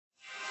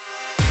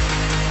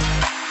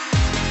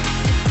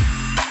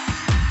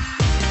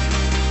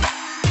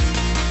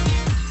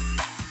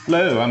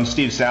Hello, I'm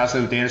Steve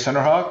Sasse with Data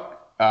Center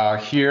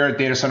Hawk. Here at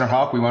Data Center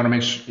Hawk, we want to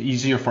make it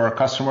easier for our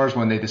customers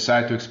when they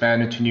decide to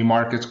expand into new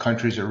markets,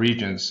 countries, or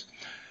regions.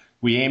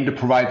 We aim to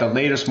provide the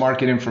latest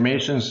market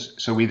information,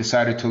 so we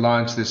decided to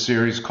launch this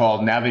series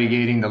called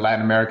Navigating the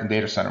Latin American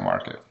Data Center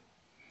Market.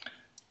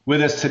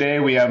 With us today,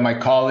 we have my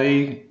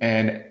colleague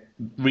and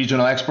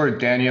regional expert,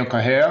 Daniel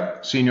Correia,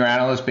 Senior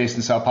Analyst based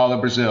in Sao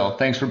Paulo, Brazil.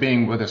 Thanks for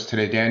being with us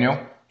today, Daniel.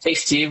 Hey,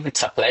 Steve,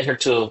 it's a pleasure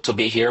to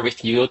be here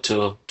with you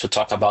to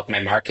talk about my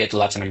market,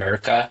 Latin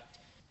America,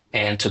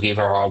 and to give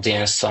our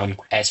audience some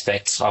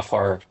aspects of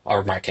our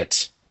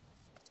markets.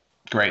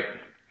 Great.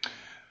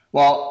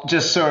 Well,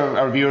 just so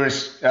our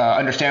viewers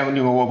understand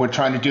what we're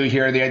trying to do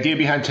here, the idea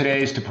behind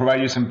today is to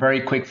provide you some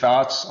very quick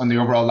thoughts on the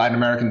overall Latin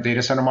American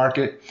data center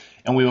market,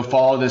 and we will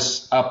follow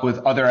this up with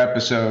other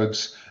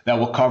episodes that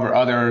will cover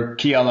other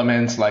key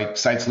elements like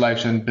site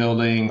selection,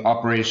 building,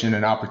 operation,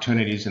 and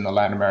opportunities in the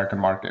Latin American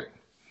market.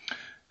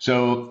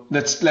 So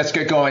let's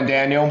get going,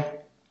 Daniel.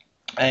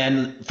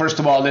 And first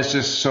of all, let's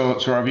just so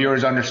our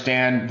viewers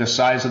understand the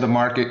size of the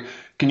market.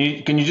 Can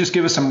you just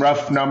give us some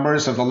rough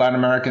numbers of the Latin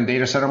American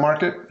data center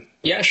market?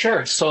 Yeah,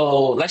 sure.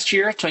 So last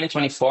year,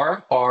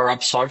 2024, our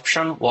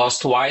absorption was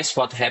twice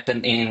what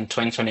happened in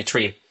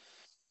 2023.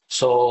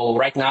 So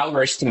right now,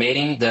 we're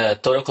estimating the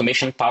total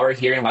commissioned power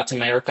here in Latin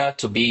America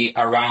to be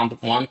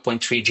around 1.3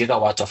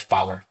 gigawatts of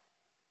power.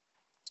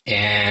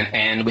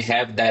 And we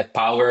have that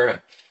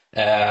power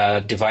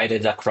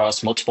divided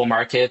across multiple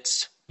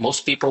markets.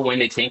 Most people, when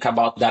they think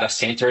about data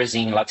centers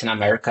in Latin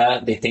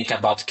America, they think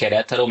about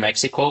Querétaro,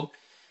 Mexico,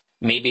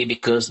 maybe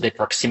because the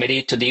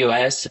proximity to the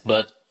US,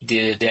 but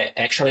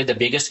actually the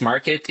biggest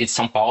market is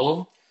Sao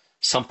Paulo.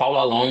 Sao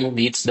Paulo alone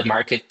leads the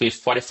market with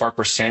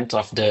 44%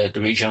 of the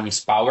region's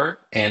power,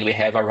 and we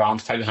have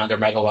around 500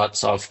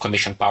 megawatts of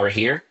commissioned power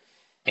here,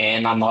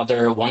 and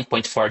another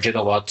 1.4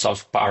 gigawatts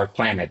of power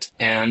planned.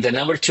 And the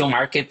number two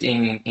market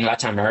in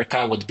Latin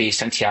America would be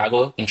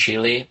Santiago in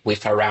Chile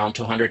with around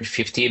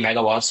 250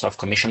 megawatts of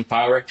commissioned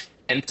power.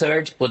 And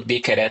third would be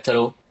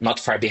Querétaro, not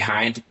far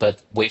behind,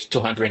 but with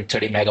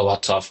 230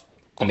 megawatts of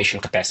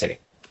commissioned capacity.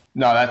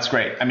 No, that's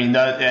great. I mean,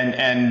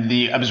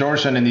 the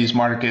absorption in these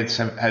markets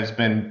has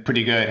been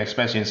pretty good,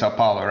 especially in Sao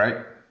Paulo, right?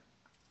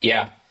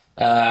 Yeah.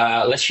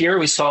 Last year,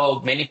 we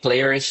saw many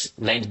players,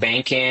 land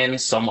banking,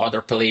 some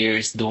other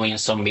players doing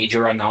some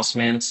major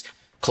announcements,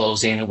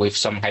 closing with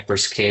some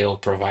hyperscale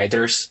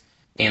providers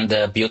in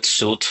the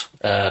build-to-suit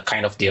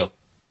kind of deal.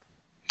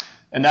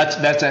 And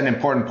that's an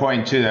important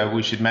point too that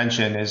we should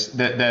mention is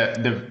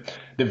the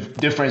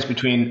difference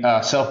between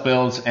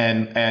self-builds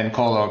and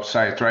colo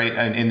sites, right?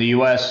 And in the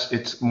US,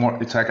 it's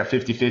like a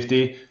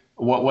 50-50.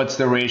 What's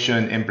the ratio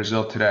in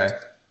Brazil today?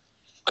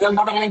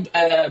 Not only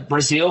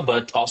Brazil,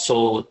 but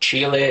also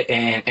Chile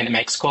and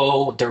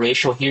Mexico. The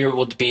ratio here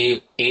would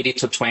be 80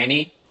 to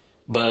 20,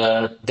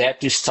 but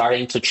that is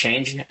starting to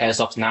change. As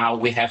of now,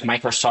 we have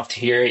Microsoft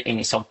here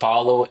in Sao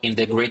Paulo, in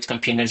the Great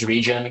Campinas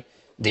region.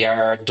 They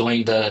are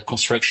doing the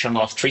construction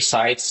of 3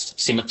 sites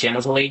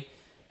simultaneously,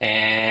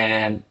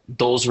 and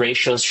those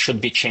ratios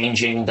should be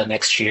changing the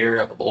next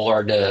year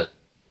or the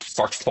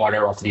fourth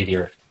quarter of the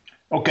year.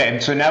 Okay,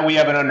 so now we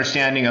have an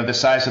understanding of the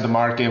size of the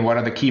market and what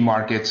are the key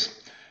markets.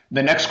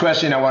 The next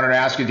question I wanted to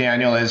ask you,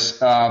 Daniel, is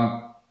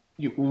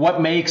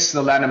what makes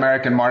the Latin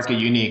American market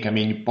unique? I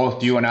mean,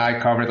 both you and I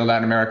cover the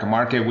Latin American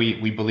market.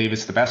 We believe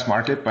it's the best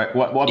market, but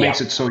what makes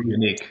it so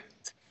unique?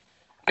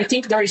 I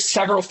think there is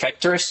several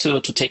factors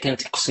to take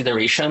into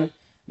consideration,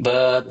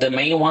 but the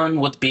main one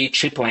would be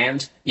cheap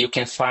land. You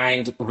can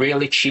find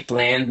really cheap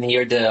land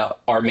near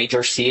our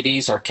major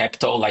cities or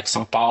capital like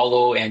Sao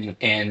Paulo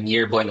and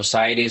near Buenos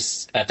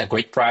Aires at a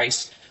great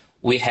price.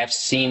 We have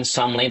seen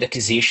some land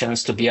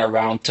acquisitions to be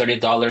around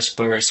 $30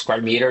 per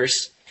square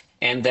meters,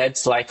 and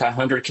that's like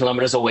 100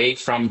 kilometers away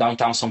from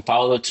downtown Sao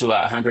Paulo to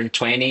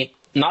 120.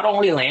 Not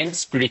only land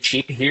is pretty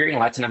cheap here in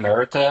Latin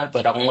America,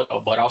 but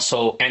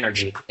also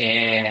energy.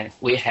 And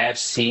we have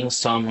seen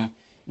some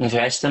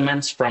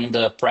investments from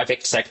the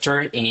private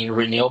sector in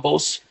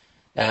renewables,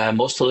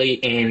 mostly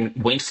in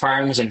wind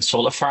farms and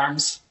solar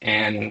farms.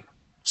 And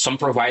some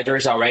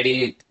providers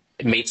already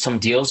made some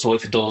deals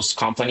with those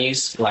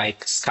companies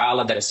like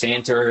Scala Data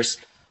Centers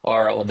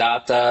or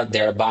Odata.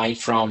 They're buying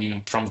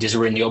from these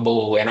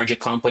renewable energy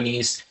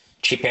companies,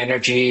 cheap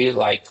energy,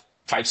 like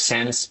 5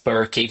 cents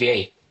per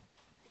kVA.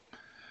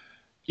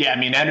 Yeah, I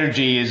mean,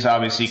 energy is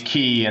obviously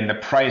key, and the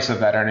price of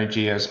that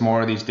energy as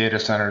more of these data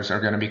centers are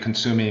going to be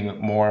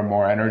consuming more and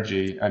more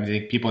energy. I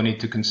think people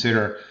need to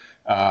consider,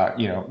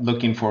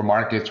 looking for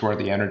markets where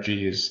the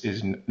energy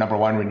is number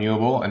one,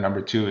 renewable, and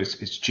number two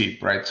is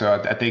cheap, right?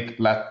 So I think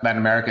Latin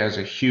America has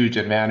a huge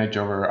advantage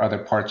over other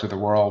parts of the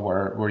world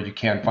where you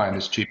can't find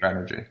this cheap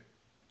energy.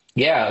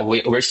 Yeah,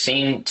 we're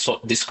seeing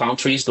these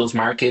countries, those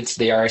markets,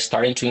 they are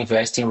starting to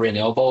invest in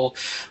renewable.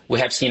 We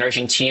have seen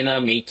Argentina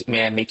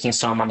making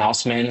some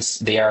announcements.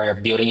 They are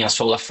building a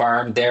solar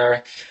farm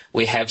there.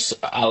 We have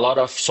a lot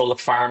of solar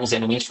farms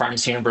and wind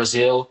farms here in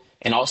Brazil.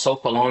 And also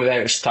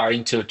Colombia is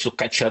starting to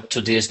catch up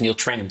to this new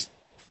trend.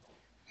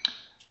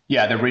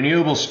 Yeah, the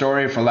renewable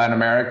story for Latin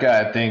America,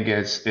 I think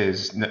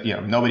is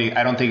nobody.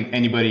 I don't think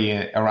anybody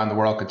around the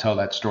world could tell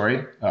that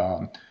story.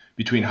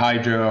 Between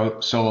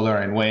hydro, solar,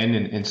 and wind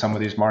in some of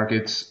these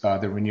markets,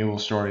 the renewable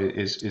story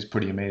is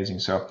pretty amazing.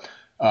 So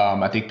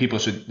I think people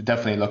should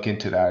definitely look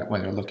into that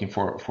when they're looking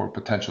for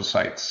potential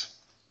sites.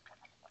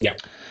 Yeah.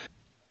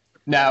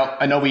 Now,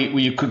 I know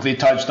we quickly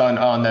touched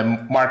on the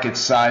market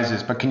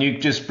sizes, but can you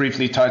just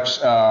briefly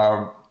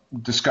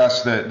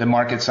discuss the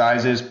market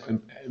sizes,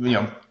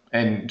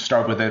 and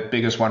start with the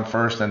biggest one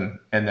first and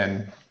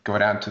then go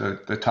down to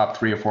the top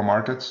 3 or 4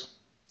 markets?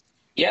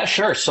 Yeah,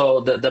 sure. So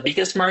the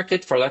biggest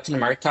market for Latin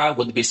America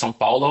would be Sao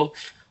Paulo.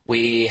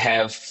 We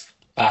have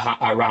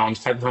around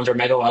 500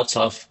 megawatts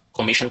of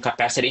commission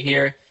capacity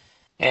here.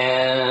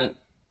 And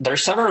there are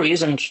several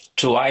reasons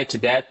to why to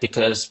that,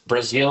 because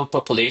Brazil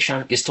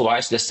population is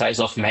twice the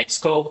size of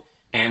Mexico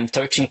and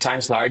 13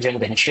 times larger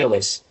than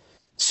Chile's.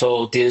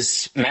 So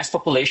this mass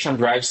population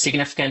drives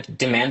significant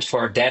demand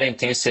for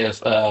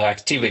data-intensive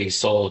activities.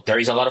 So there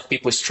is a lot of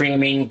people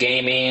streaming,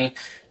 gaming,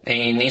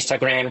 in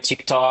Instagram,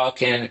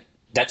 TikTok, and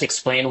that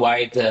explains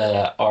why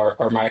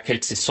our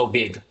market is so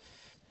big.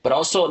 But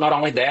also, not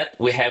only that,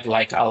 we have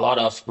like a lot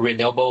of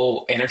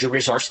renewable energy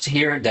resources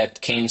here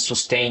that can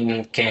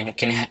sustain,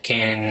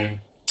 can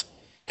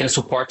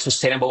support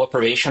sustainable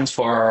operations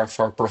for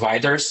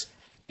providers.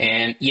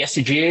 And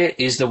ESG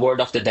is the word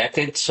of the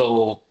decade.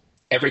 So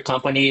every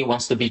company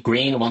wants to be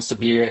green, wants to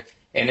be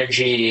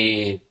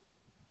energy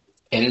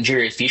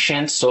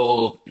efficient.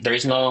 So there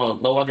is no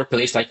other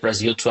place like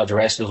Brazil to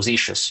address those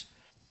issues.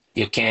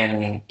 You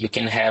can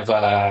have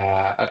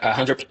a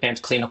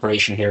 100% clean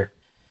operation here.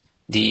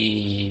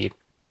 The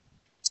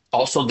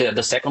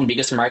second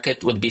biggest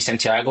market would be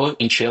Santiago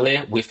in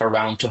Chile with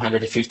around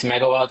 250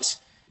 megawatts.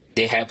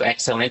 They have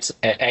excellent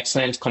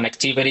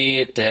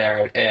connectivity.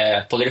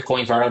 Their political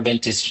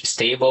environment is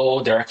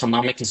stable. Their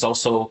economic is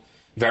also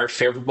very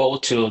favorable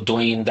to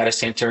doing data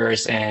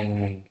centers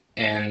and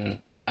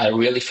a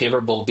really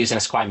favorable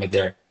business climate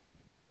there.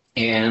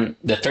 And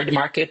the third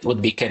market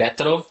would be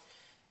Querétaro.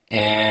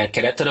 And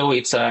Querétaro,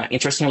 it's an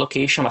interesting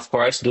location, of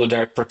course, due to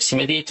their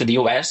proximity to the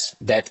US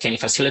that can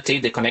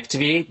facilitate the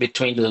connectivity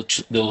between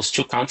those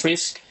two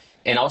countries.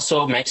 And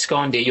also Mexico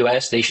and the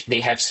US,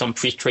 they have some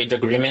free trade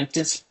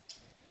agreements.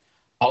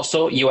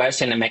 Also,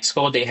 US and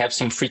Mexico, they have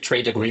some free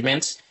trade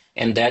agreements,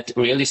 and that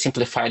really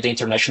simplify the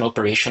international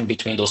operation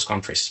between those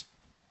countries.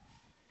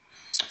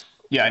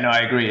 Yeah, no, I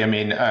agree. I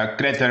mean,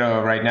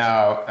 Querétaro right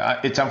now,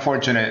 it's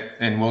unfortunate,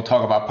 and we'll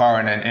talk about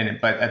power,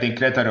 but I think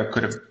Querétaro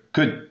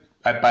could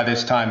by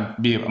this time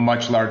be a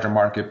much larger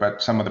market,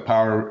 but some of the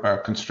power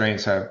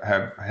constraints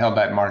have held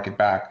that market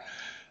back.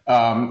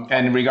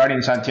 And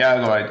regarding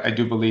Santiago, I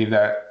do believe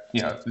that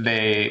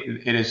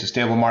it is a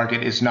stable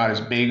market. It's not as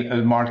big a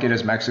market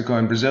as Mexico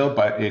and Brazil,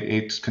 but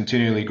it's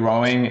continually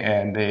growing,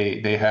 and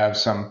they have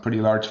some pretty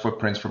large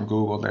footprints from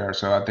Google there.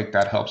 So I think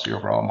that helps the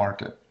overall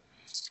market.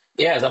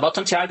 Yes, about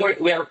Santiago,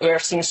 we are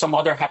seeing some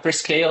other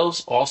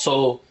hyperscales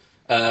also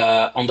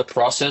on the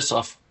process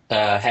of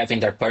having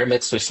their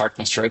permits to start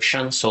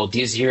construction. So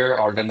this year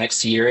or the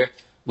next year,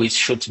 we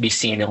should be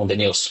seeing on the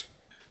news.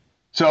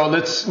 So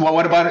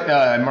what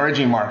about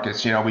emerging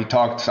markets? We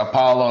talked Sao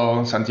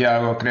Paulo,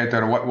 Santiago,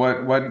 Querétaro.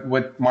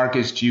 What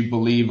markets do you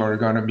believe are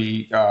going to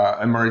be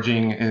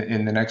emerging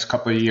in the next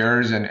couple of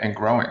years and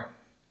growing?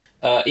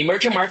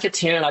 Emerging markets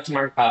here in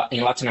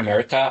Latin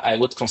America, I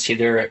would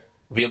consider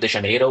Rio de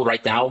Janeiro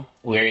right now.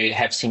 We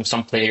have seen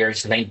some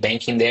players land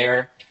banking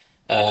there.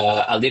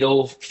 A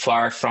little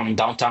far from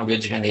downtown Rio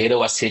de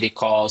Janeiro, a city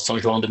called São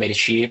João do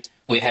Meriti.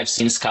 We have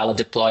seen Scala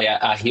deploy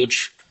a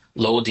huge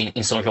load in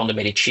São João do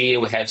Meriti.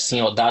 We have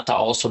seen Odata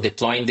also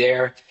deploying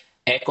there.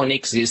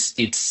 Economies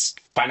it's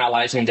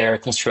finalizing their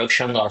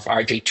construction of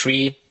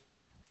RJ3.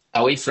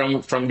 Away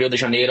from Rio de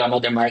Janeiro,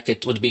 another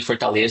market would be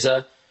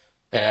Fortaleza,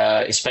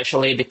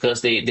 especially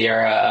because they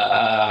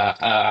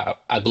are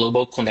a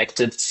global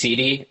connected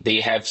city.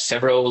 They have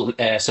several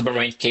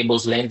submarine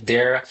cables land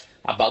there,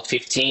 about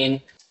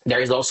 15. There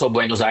is also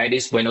Buenos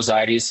Aires. Buenos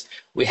Aires,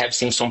 we have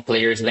seen some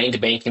players land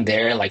banking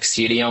there, like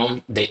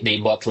Sirion. They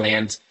bought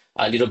land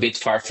a little bit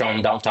far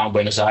from downtown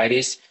Buenos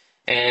Aires.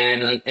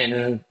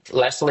 And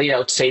lastly, I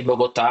would say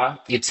Bogota,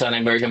 it's an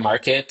emerging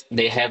market.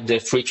 They have the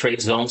free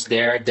trade zones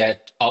there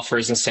that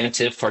offers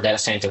incentive for data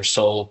centers.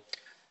 So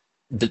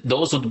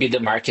those would be the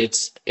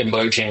markets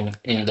emerging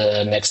in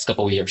the next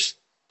couple of years.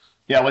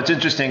 Yeah, what's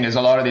interesting is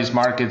a lot of these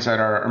markets that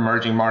are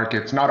emerging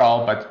markets, not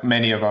all, but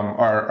many of them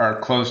are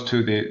close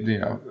to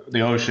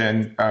the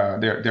ocean.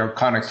 Their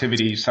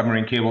connectivity,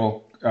 submarine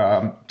cable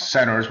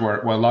centers where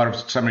a lot of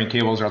submarine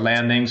cables are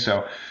landing.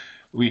 So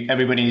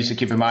everybody needs to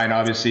keep in mind,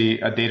 obviously,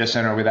 a data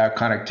center without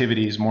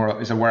connectivity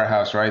is a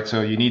warehouse, right?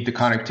 So you need the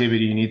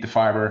connectivity, you need the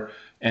fiber,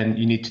 and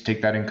you need to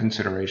take that in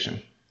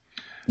consideration.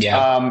 Yeah.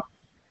 All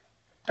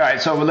right,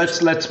 so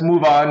let's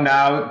move on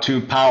now to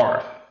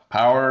power.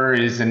 Power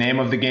is the name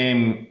of the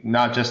game,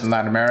 not just in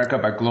Latin America,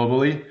 but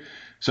globally.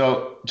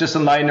 So just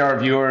enlighten our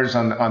viewers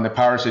on the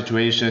power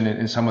situation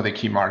in some of the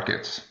key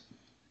markets.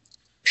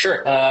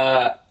 Sure.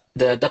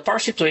 The power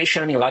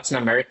situation in Latin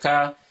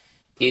America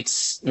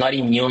it's not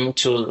immune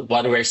to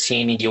what we're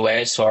seeing in the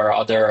US or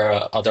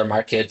other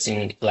markets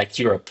in like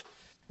Europe.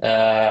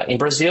 In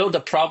Brazil, the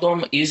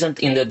problem isn't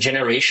in the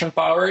generation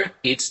power;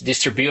 it's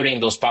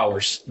distributing those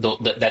powers,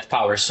 that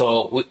power.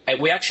 So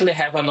we actually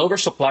have an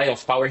oversupply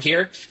of power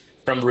here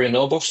from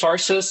renewable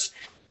sources,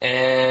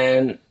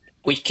 and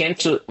we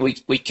can't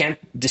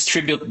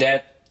distribute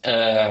that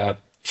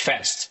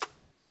fast.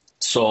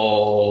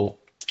 So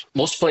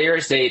most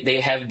players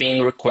they have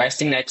been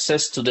requesting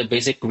access to the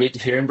basic grid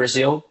here in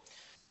Brazil,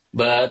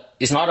 but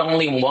it's not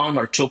only one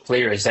or two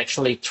players,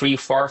 actually three,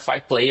 four,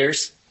 five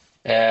players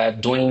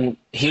doing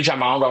huge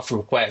amount of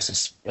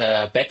requests.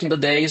 Back in the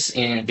days,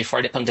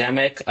 before the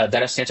pandemic, a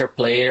data center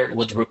player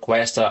would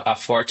request a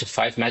 4 to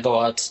 5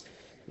 megawatts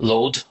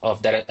load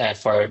of data,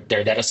 for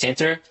their data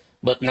center,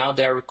 but now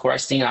they're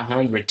requesting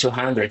 100,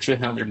 200,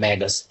 300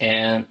 megas,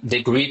 and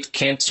the grid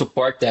can't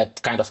support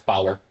that kind of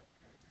power.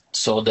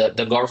 So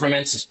the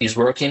government is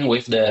working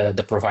with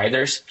the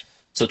providers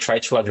to try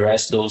to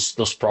address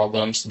those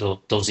problems,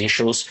 those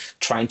issues,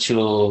 trying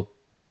to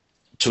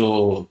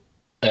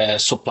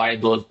supply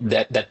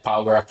that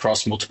power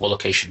across multiple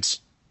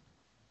locations.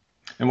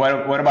 And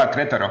what about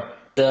Querétaro?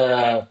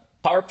 The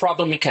power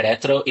problem in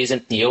Querétaro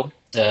isn't new.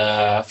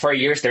 For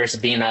years, there's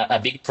been a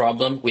big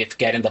problem with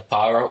getting the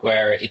power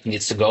where it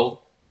needs to go.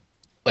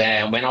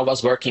 When I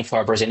was working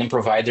for a Brazilian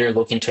provider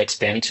looking to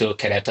expand to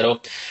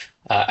Querétaro,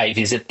 I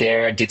visited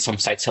there, did some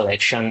site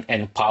selection,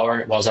 and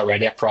power was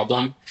already a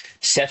problem.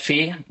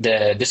 Sasse,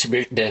 the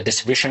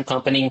distribution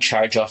company in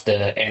charge of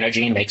the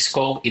energy in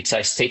Mexico, it's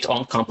a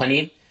state-owned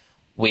company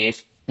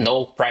with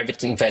no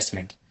private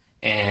investment,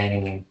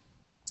 and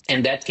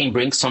that can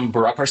bring some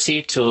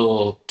bureaucracy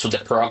to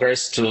the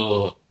progress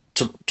to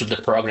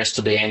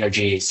the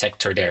energy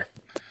sector there.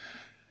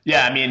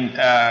 Yeah, I mean,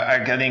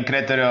 I think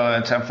Querétaro,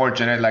 it's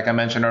unfortunate, like I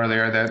mentioned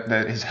earlier,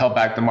 that has held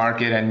back the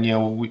market. And,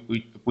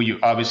 we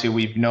obviously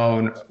we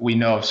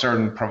know of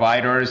certain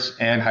providers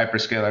and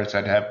hyperscalers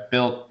that have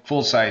built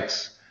full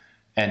sites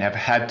and have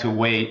had to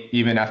wait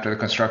even after the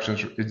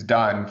construction is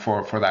done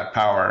for that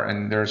power.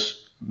 And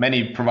there's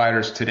many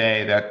providers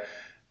today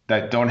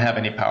that don't have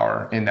any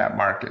power in that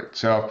market.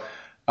 So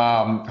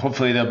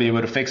hopefully they'll be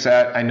able to fix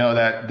that. I know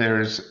that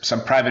there's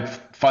some private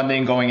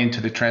funding going into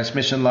the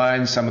transmission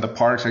lines. Some of the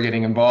parks are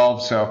getting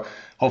involved. So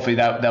hopefully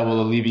that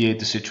will alleviate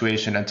the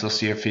situation until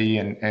CFE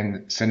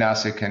and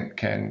Sasse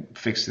can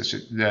fix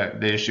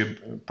the issue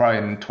probably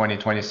in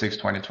 2026,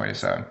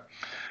 2027.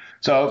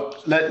 So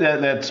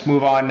let's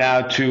move on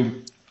now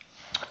to,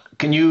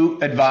 can you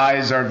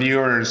advise our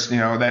viewers,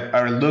 that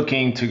are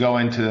looking to go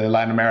into the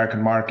Latin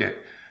American market,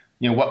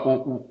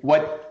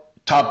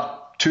 what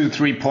top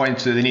 2-3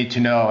 points do they need to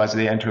know as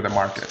they enter the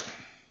market?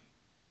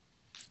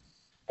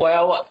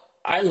 Well,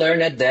 I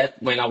learned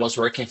that when I was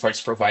working for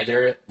this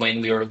provider,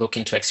 when we were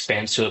looking to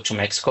expand to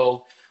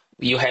Mexico,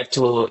 you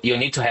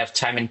need to have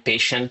time and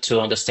patience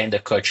to understand the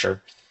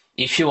culture.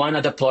 If you want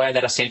to deploy a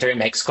data center in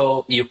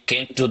Mexico, you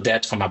can't do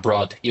that from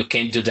abroad. You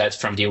can't do that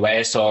from the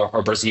US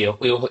or Brazil.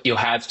 You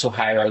have to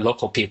hire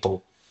local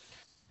people.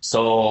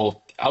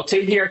 So I'll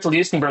tell you here, at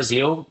least in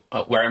Brazil,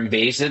 where I'm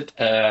based,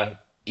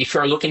 if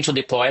you're looking to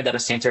deploy a data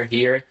center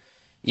here,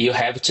 you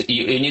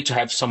need to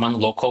have someone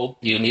local.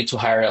 You need to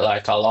hire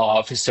like a law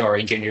officer or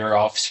engineer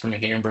office from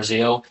here in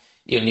Brazil.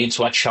 You need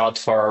to watch out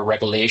for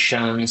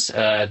regulations,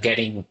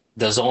 getting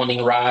the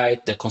zoning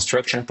right, the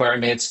construction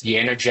permits, the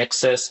energy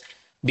access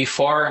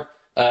before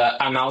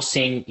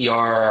announcing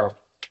your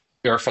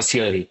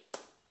facility.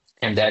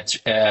 And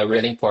that's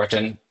really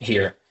important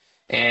here.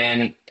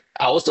 And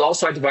I would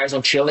also advise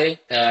on Chile.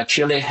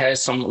 Chile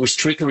has some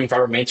restrictive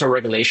environmental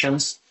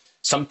regulations.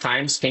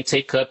 Sometimes can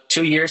take up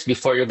 2 years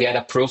before you get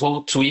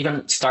approval to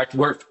even start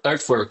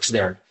earthworks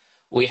there.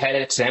 We had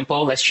an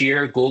example last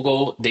year.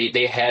 Google,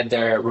 they had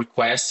their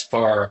request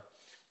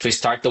to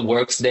start the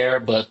works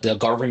there, but the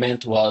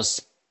government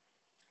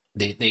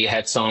they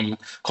had some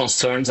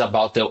concerns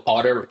about the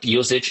water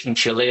usage in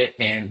Chile,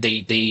 and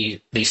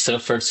they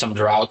suffered some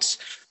droughts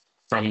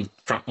from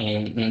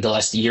in the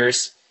last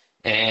years.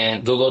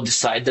 And Google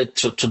decided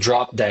to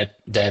drop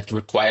that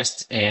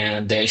request,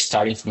 and they're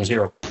starting from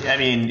zero. I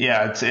mean,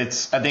 yeah,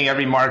 it's. I think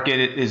every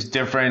market is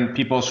different.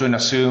 People shouldn't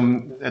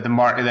assume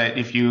that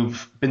if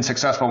you've been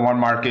successful in one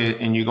market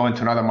and you go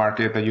into another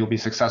market that you'll be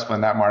successful in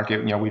that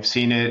market. We've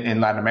seen it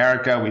in Latin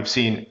America. We've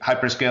seen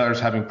hyperscalers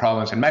having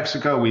problems in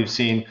Mexico. We've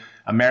seen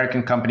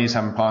American companies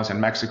having problems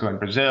in Mexico and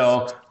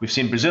Brazil. We've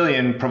seen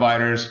Brazilian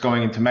providers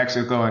going into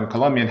Mexico and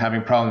Colombia and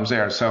having problems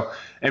there. So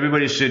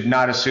everybody should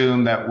not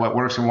assume that what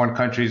works in one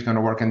country is going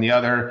to work in the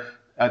other.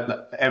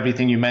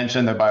 Everything you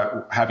mentioned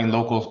about having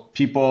local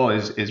people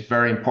is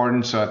very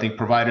important. So I think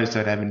providers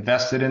that have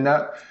invested in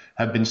that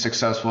have been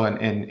successful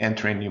in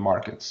entering new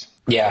markets.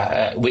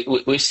 Yeah,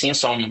 we've seen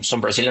some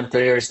Brazilian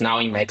players now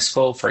in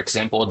Mexico. For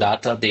example,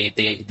 Data,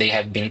 they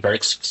have been very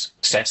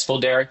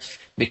successful there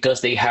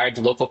because they hired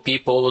local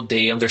people.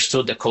 They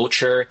understood the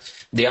culture.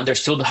 They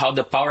understood how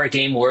the power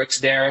game works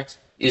there.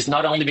 It's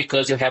not only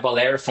because you have a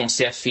letter from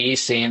CFE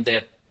saying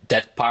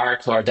that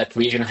part or that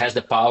region has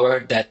the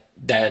power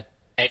that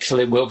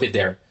actually will be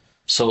there.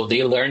 So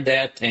they learned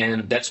that,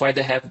 and that's why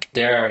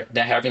they're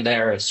having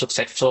their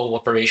successful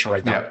operation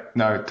right now. Yeah,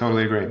 no,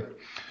 totally agree.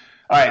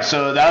 All right,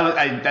 so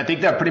I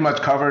think that pretty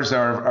much covers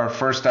our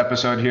first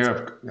episode here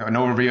of an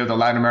overview of the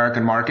Latin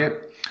American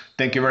market.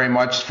 Thank you very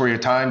much for your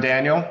time,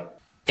 Daniel.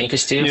 Thank you,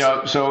 Steve.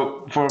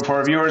 So for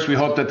our viewers, we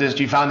hope that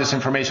you found this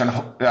information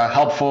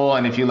helpful,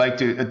 and if you'd like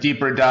a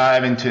deeper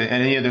dive into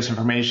any of this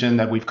information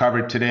that we've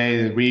covered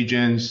today, the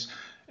regions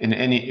in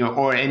any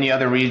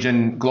other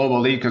region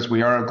globally, because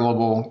we are a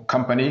global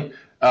company,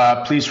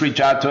 please reach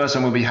out to us,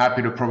 and we'll be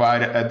happy to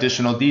provide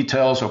additional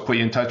details or put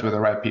you in touch with the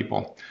right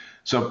people.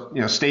 So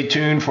stay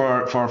tuned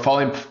for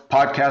following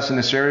podcasts in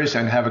the series,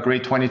 and have a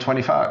great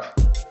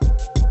 2025.